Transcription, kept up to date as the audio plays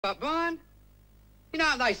But, Brian, you know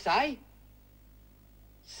what they say?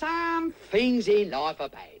 Some things in life are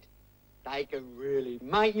bad. They can really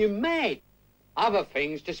make you mad. Other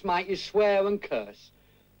things just make you swear and curse.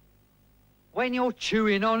 When you're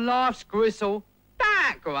chewing on life's gristle,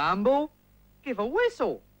 don't grumble, give a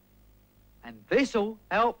whistle. And this'll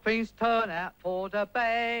help things turn out for the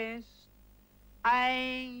best.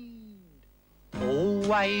 And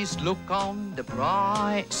always look on the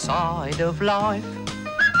bright side of life.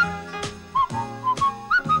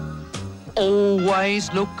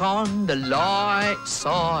 Always look on the light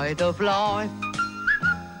side of life.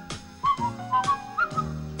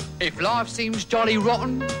 If life seems jolly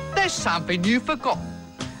rotten, there's something you've forgotten,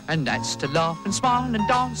 and that's to laugh and smile and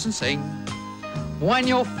dance and sing. When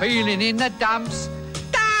you're feeling in the dumps,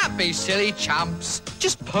 don't be silly chumps.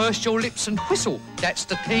 Just purse your lips and whistle, that's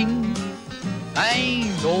the thing.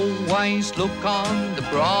 And always look on the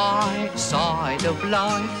bright side of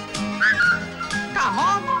life. Come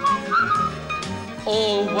on.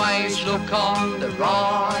 Always look on the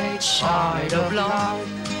right side of life.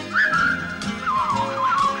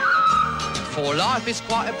 For life is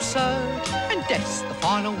quite absurd, and death's the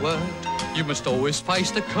final word. You must always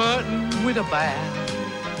face the curtain with a bow.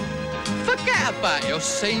 Forget about your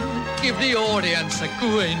scene, give the audience a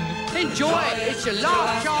grin. Enjoy it, it's your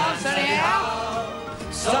last chance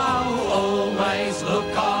anyhow. So always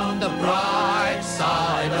look on the bright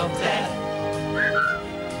side of death.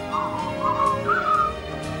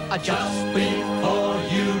 Just before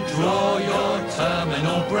you draw your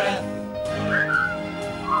terminal breath.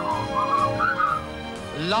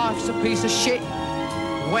 Life's a piece of shit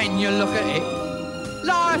when you look at it.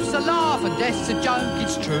 Life's a laugh and death's a joke,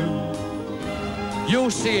 it's true.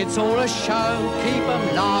 You'll see it's all a show, keep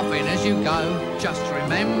 'em laughing as you go. Just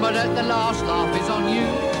remember that the last laugh is on you.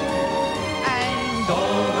 And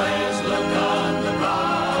always look on the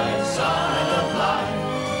right side of life.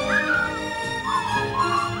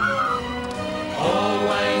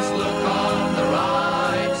 Always look on the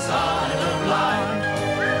right side of life.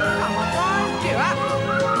 Come on, Brian, cheer up.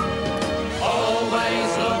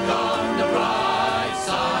 Always look on the right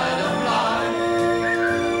side of life.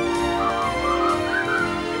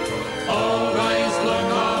 Always look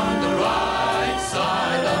on the right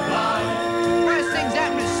side of life. Worst things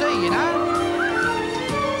happen at sea, you know.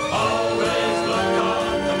 Always look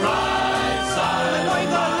on the right side. And what you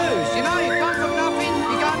got to lose, you know? You come from nothing,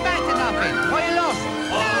 you're going back to nothing. What you lost?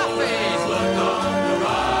 Always look on the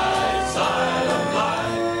right side of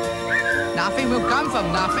life. Nothing will come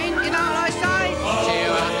from nothing, you know what I say?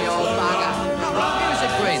 Cheer up, you old bugger. Come on, give us a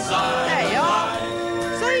grin. There you are.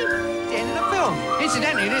 See? The end of the film.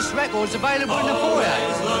 Incidentally, this record's available in the foyer.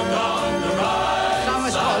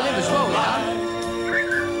 Someone's got to live as well, you know.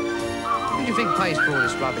 Who do you think pays for all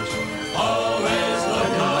this rubbish? Always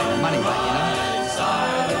look on make the money back, you know.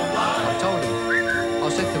 I told him. I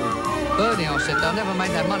said to him, Bernie, I said, they'll never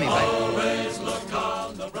make that money back.